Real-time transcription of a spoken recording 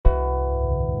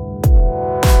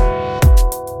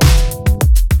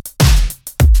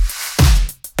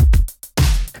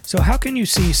So how can you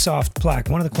see soft plaque?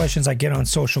 One of the questions I get on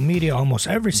social media almost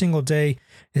every single day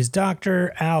is,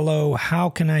 Dr. Allo, how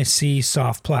can I see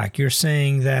soft plaque? You're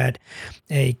saying that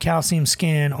a calcium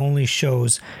scan only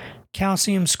shows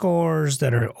calcium scores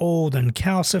that are old and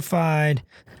calcified.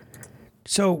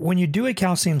 So when you do a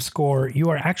calcium score, you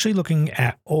are actually looking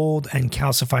at old and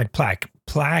calcified plaque.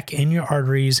 Plaque in your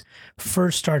arteries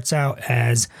first starts out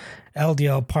as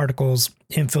LDL particles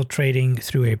infiltrating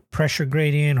through a pressure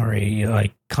gradient or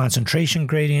a concentration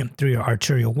gradient through your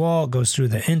arterial wall. It goes through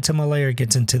the intima layer,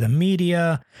 gets into the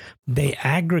media. They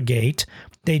aggregate.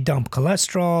 They dump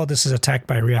cholesterol. This is attacked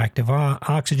by reactive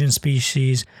oxygen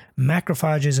species.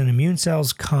 Macrophages and immune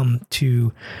cells come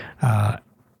to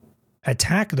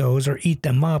attack those or eat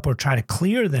them up or try to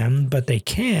clear them, but they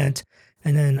can't.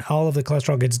 And then all of the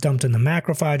cholesterol gets dumped in the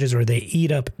macrophages, or they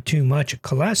eat up too much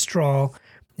cholesterol,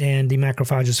 and the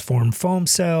macrophages form foam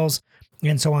cells,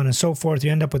 and so on and so forth.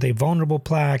 You end up with a vulnerable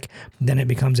plaque. Then it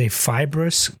becomes a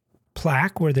fibrous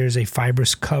plaque, where there's a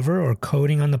fibrous cover or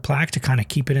coating on the plaque to kind of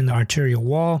keep it in the arterial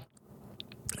wall.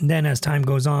 And then as time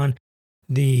goes on,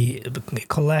 the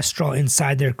cholesterol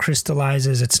inside there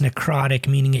crystallizes. It's necrotic,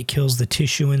 meaning it kills the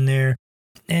tissue in there.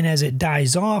 And as it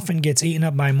dies off and gets eaten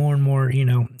up by more and more,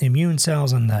 immune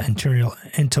cells on the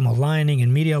intimal lining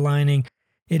and media lining,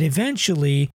 it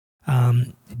eventually,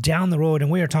 down the road,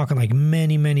 and we are talking like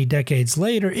many, many decades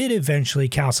later, it eventually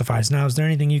calcifies. Now, is there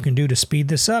anything you can do to speed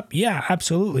this up? Yeah,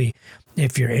 absolutely.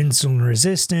 If you're insulin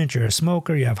resistant, you're a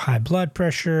smoker, you have high blood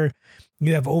pressure,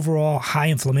 you have overall high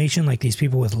inflammation, like these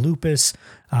people with lupus,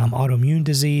 autoimmune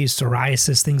disease,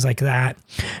 psoriasis, things like that,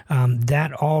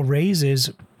 that all raises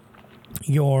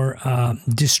your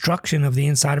destruction of the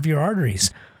inside of your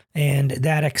arteries, and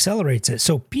that accelerates it.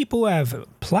 So people who have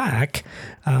plaque,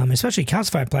 especially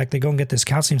calcified plaque, they go and get this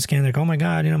calcium scan. They're like, oh my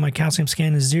God, my calcium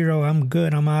scan is 0. I'm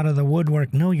good. I'm out of the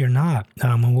woodwork. No, you're not.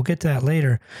 And we'll get to that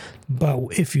later. But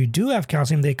if you do have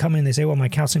calcium, they come in, they say, well, my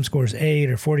calcium score is 8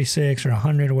 or 46 or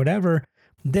 100 or whatever.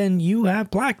 Then you have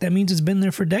plaque. That means it's been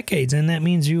there for decades. And that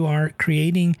means you are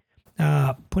creating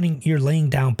you're laying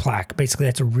down plaque. Basically,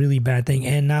 that's a really bad thing.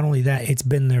 And not only that, it's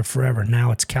been there forever.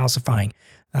 Now it's calcifying.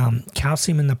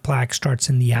 Calcium in the plaque starts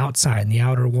in the outside, in the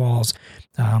outer walls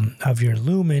of your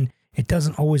lumen. It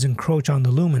doesn't always encroach on the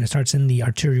lumen. It starts in the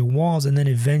arterial walls and then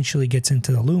eventually gets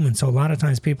into the lumen. So a lot of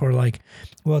times people are like,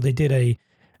 well, they did a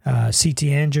CT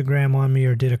angiogram on me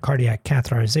or did a cardiac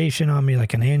catheterization on me,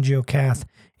 like an angiocath.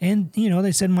 And,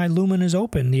 they said my lumen is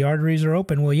open. The arteries are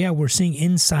open. Well, yeah, we're seeing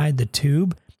inside the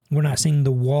tube. We're not seeing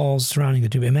the walls surrounding the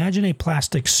tube. Imagine a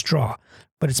plastic straw,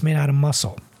 but it's made out of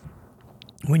muscle.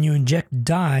 When you inject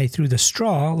dye through the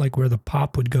straw, like where the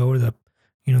pop would go or the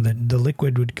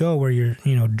liquid would go where you're,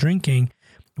 drinking,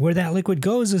 where that liquid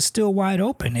goes is still wide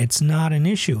open. It's not an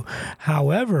issue.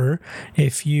 However,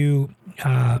 if you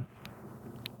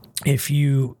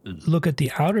look at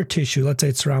the outer tissue, let's say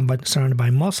it's surrounded by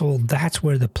muscle, that's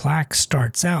where the plaque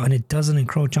starts out, and it doesn't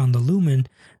encroach on the lumen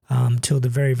till the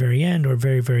very, very end, or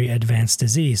very, very advanced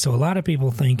disease. So a lot of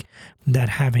people think that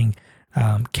having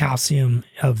calcium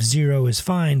of 0 is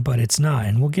fine, but it's not.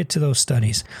 And we'll get to those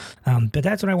studies. But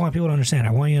that's what I want people to understand.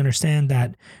 I want you to understand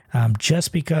that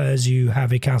just because you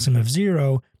have a calcium of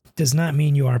 0 does not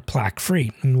mean you are plaque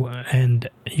free. And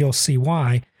you'll see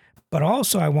why. But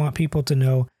also I want people to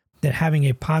know that having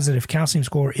a positive calcium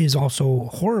score is also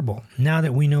horrible. Now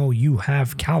that we know you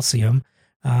have calcium,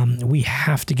 we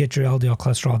have to get your LDL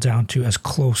cholesterol down to as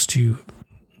close to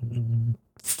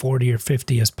 40 or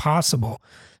 50 as possible.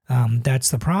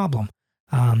 That's the problem.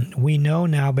 We know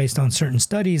now, based on certain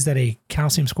studies, that a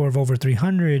calcium score of over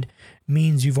 300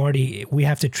 means we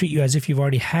have to treat you as if you've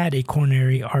already had a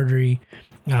coronary artery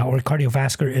or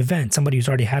cardiovascular event. Somebody who's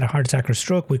already had a heart attack or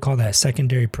stroke, we call that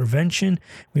secondary prevention.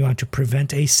 We want to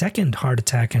prevent a second heart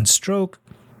attack and stroke.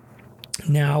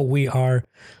 Now we are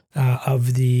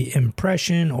of the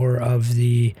impression or of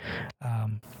the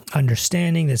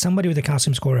understanding that somebody with a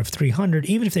calcium score of 300,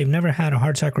 even if they've never had a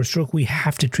heart attack or stroke, we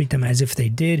have to treat them as if they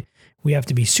did. We have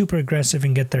to be super aggressive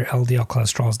and get their LDL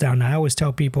cholesterols down. Now, I always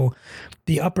tell people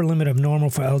the upper limit of normal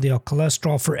for LDL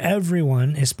cholesterol for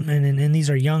everyone, and these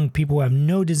are young people who have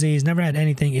no disease, never had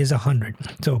anything, is 100.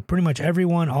 So pretty much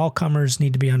everyone, all comers,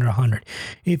 need to be under 100.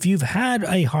 If you've had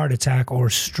a heart attack or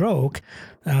stroke,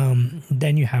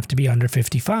 then you have to be under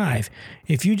 55.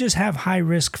 If you just have high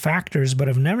risk factors but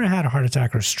have never had a heart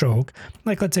attack or stroke,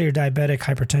 like let's say you're diabetic,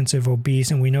 hypertensive,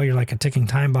 obese, and we know you're like a ticking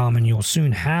time bomb and you'll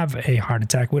soon have a heart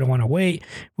attack, we don't want to wait.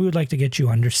 We would like to get you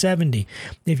under 70.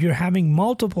 If you're having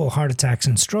multiple heart attacks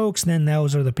and strokes, then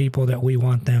those are the people that we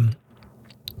want them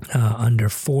under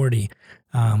 40.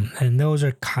 And those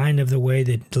are kind of the way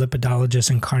that lipidologists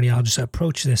and cardiologists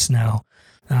approach this now.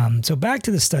 So back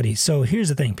to the study. So here's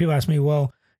the thing. People ask me,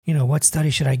 well, what study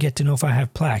should I get to know if I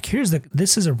have plaque?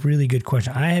 This is a really good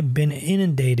question. I have been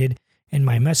inundated in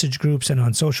my message groups and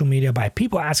on social media by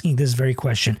people asking this very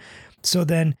question. So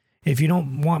then if you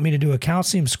don't want me to do a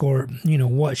calcium score,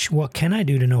 what can I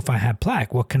do to know if I have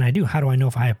plaque? What can I do? How do I know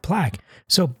if I have plaque?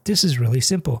 So this is really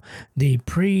simple. The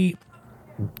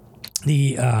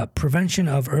prevention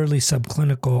of early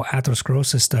subclinical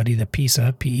atherosclerosis study, the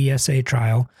PESA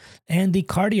trial, and the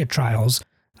CARDIA trials.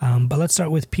 But let's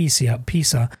start with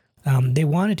PESA. They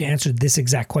wanted to answer this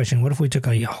exact question. What if we took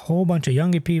a whole bunch of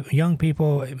young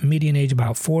people, median age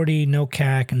about 40, no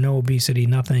CAC, no obesity,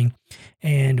 nothing,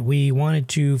 and we wanted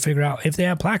to figure out if they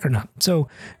have plaque or not. So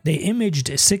they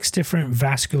imaged 6 different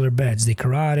vascular beds, the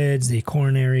carotids, the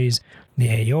coronaries, the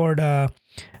aorta,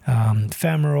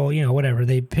 femoral, whatever.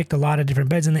 They picked a lot of different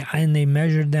beds and they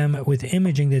measured them with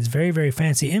imaging that's very, very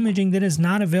fancy imaging that is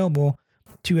not available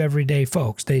to everyday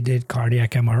folks. They did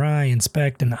cardiac MRI,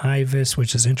 inspect, and IVUS,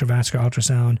 which is intravascular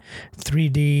ultrasound,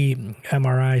 3D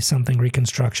MRI, something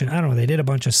reconstruction. I don't know. They did a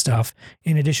bunch of stuff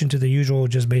in addition to the usual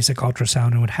just basic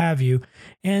ultrasound and what have you.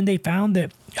 And they found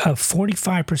that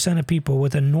 45% of people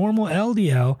with a normal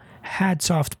LDL had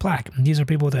soft plaque. These are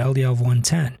people with an LDL of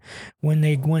 110. When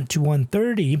they went to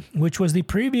 130, which was the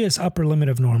previous upper limit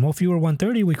of normal, if you were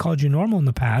 130, we called you normal in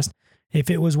the past. If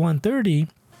it was 130,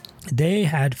 they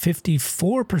had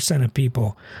 54% of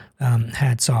people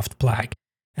had soft plaque.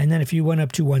 And then if you went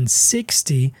up to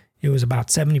 160, it was about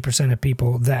 70% of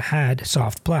people that had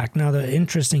soft plaque. Now, the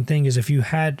interesting thing is if you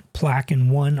had plaque in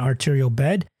one arterial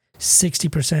bed,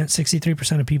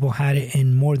 63% of people had it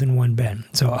in more than one bed.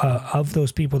 So of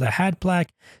those people that had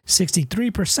plaque,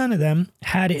 63% of them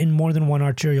had it in more than one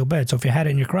arterial bed. So if you had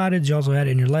it in your carotids, you also had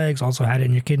it in your legs, also had it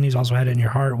in your kidneys, also had it in your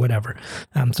heart, whatever.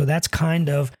 So that's kind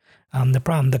of the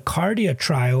problem. The CARDIA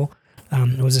trial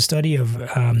was a study of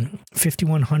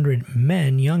 5,100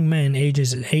 men, young men,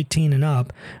 ages 18 and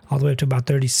up, all the way up to about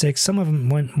 36. Some of them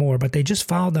went more, but they just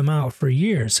followed them out for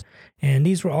years. And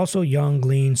these were also young,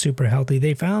 lean, super healthy.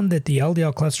 They found that the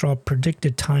LDL cholesterol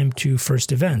predicted time to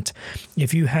first event.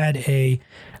 If you had a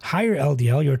higher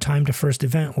LDL, your time to first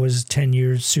event was 10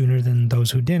 years sooner than those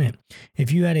who didn't.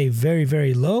 If you had a very,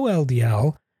 very low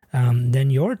LDL, then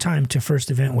your time to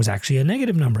first event was actually a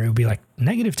negative number. It would be like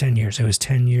negative 10 years. It was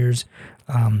 10 years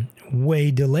way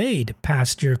delayed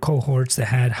past your cohorts that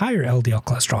had higher LDL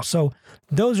cholesterol. So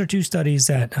those are 2 studies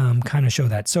that kind of show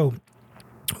that. So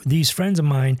these friends of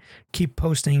mine keep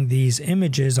posting these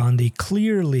images on the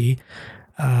Clearly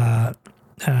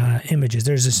images.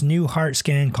 There's this new heart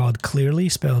scan called Clearly,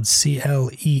 spelled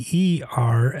Cleerly,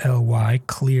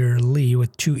 Clearly,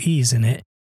 with 2 E's in it.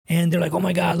 And they're like, oh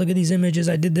my God, look at these images.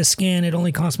 I did this scan. It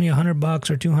only cost me $100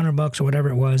 or $200 or whatever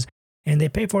it was. And they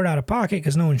pay for it out of pocket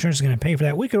because no insurance is going to pay for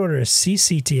that. We could order a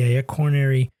CCTA, a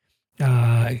coronary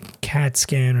CAT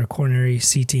scan or coronary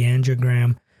CT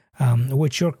angiogram,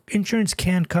 which your insurance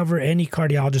can cover. Any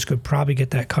cardiologist could probably get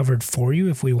that covered for you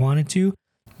if we wanted to,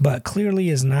 but Clearly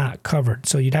is not covered.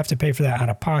 So you'd have to pay for that out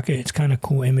of pocket. It's kind of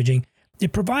cool imaging.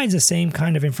 It provides the same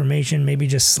kind of information, maybe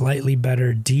just slightly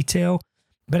better detail.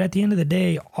 But at the end of the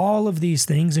day, all of these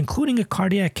things, including a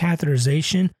cardiac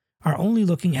catheterization, are only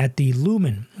looking at the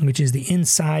lumen, which is the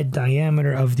inside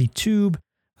diameter of the tube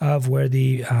of where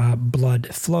the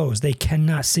blood flows. They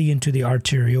cannot see into the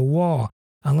arterial wall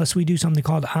unless we do something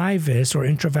called IVUS or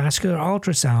intravascular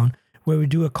ultrasound, where we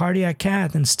do a cardiac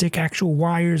cath and stick actual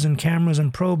wires and cameras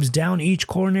and probes down each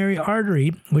coronary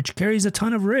artery, which carries a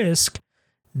ton of risk.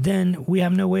 Then we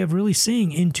have no way of really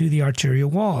seeing into the arterial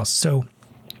walls. So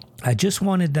I just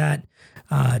wanted that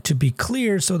to be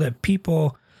clear so that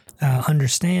people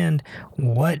understand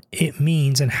what it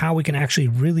means and how we can actually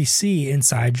really see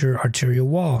inside your arterial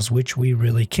walls, which we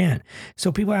really can't.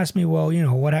 So people ask me, well,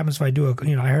 what happens if I do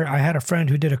I had a friend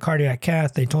who did a cardiac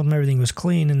cath. They told him everything was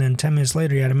clean, and then 10 minutes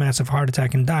later he had a massive heart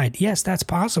attack and died. Yes, that's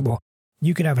possible.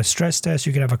 You could have a stress test.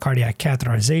 You could have a cardiac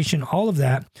catheterization, all of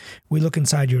that. We look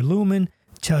inside your lumen,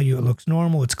 tell you it looks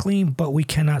normal, it's clean, but we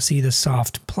cannot see the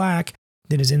soft plaque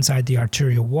that is inside the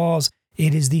arterial walls.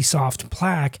 It is the soft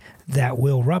plaque that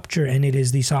will rupture, and it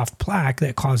is the soft plaque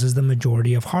that causes the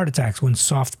majority of heart attacks. When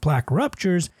soft plaque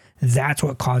ruptures, that's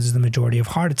what causes the majority of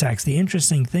heart attacks. The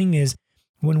interesting thing is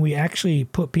when we actually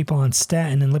put people on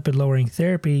statin and lipid-lowering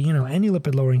therapy, any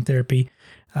lipid-lowering therapy,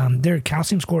 their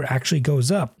calcium score actually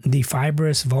goes up. The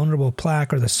fibrous, vulnerable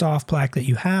plaque or the soft plaque that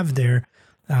you have there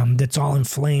that's all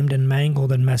inflamed and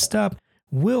mangled and messed up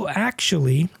will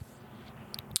actually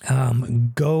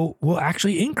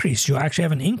increase. You'll actually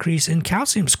have an increase in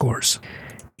calcium scores.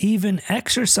 Even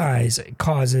exercise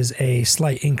causes a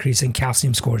slight increase in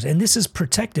calcium scores. And this is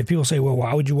protective. People say, well,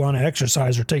 why would you want to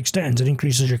exercise or take statins? It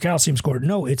increases your calcium score.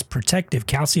 No, it's protective.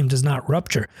 Calcium does not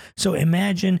rupture. So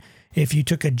imagine if you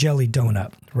took a jelly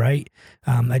donut, right?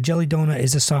 A jelly donut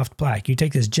is a soft plaque. You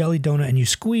take this jelly donut and you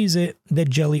squeeze it, the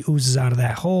jelly oozes out of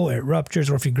that hole, it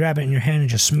ruptures. Or if you grab it in your hand and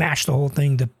just smash the whole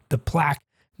thing, the plaque,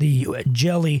 the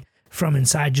jelly from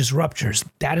inside just ruptures.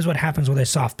 That is what happens with a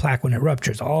soft plaque when it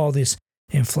ruptures. All this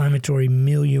inflammatory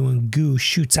milieu and goo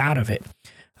shoots out of it.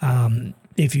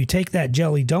 If you take that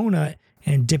jelly donut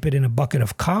and dip it in a bucket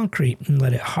of concrete and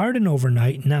let it harden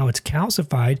overnight, now it's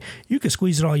calcified, you can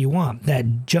squeeze it all you want.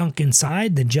 That junk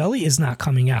inside, the jelly, is not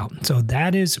coming out. So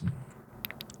that is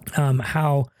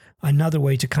how another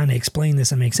way to kind of explain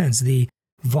this and make sense. The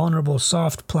vulnerable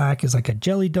soft plaque is like a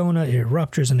jelly donut. It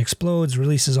ruptures and explodes,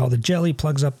 releases all the jelly,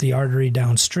 plugs up the artery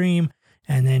downstream,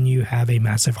 and then you have a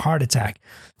massive heart attack.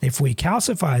 If we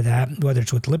calcify that, whether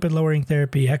it's with lipid-lowering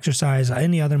therapy, exercise,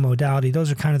 any other modality,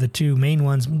 those are kind of the two main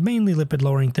ones, mainly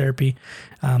lipid-lowering therapy,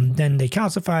 then they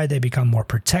calcify, they become more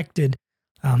protected.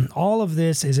 All of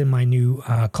this is in my new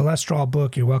cholesterol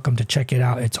book. You're welcome to check it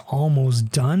out. It's almost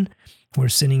done. We're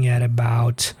sitting at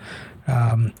about,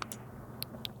 almost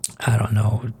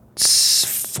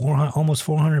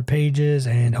 400 pages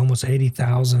and almost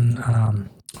 80,000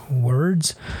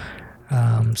 words.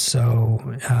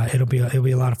 So it'll be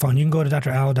a lot of fun. You can go to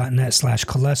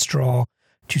dral.net/cholesterol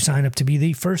to sign up to be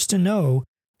the first to know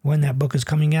when that book is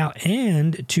coming out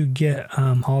and to get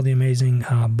all the amazing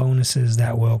bonuses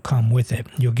that will come with it.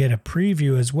 You'll get a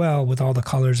preview as well with all the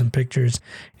colors and pictures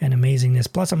and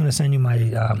amazingness. Plus, I'm going to send you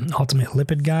my ultimate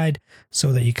lipid guide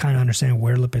so that you kind of understand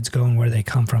where lipids go and where they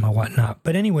come from and whatnot.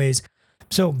 But anyways,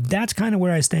 so that's kind of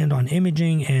where I stand on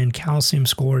imaging and calcium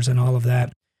scores and all of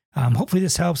that. Hopefully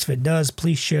this helps. If it does,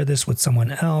 please share this with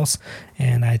someone else,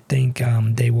 and I think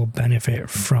they will benefit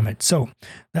from it. So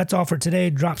that's all for today.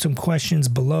 Drop some questions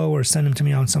below or send them to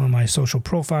me on some of my social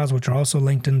profiles, which are also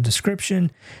linked in the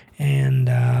description, and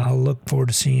I'll look forward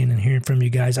to seeing and hearing from you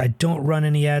guys. I don't run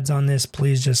any ads on this.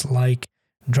 Please just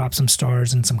drop some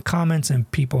stars and some comments, and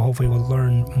people hopefully will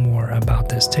learn more about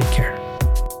this. Take care.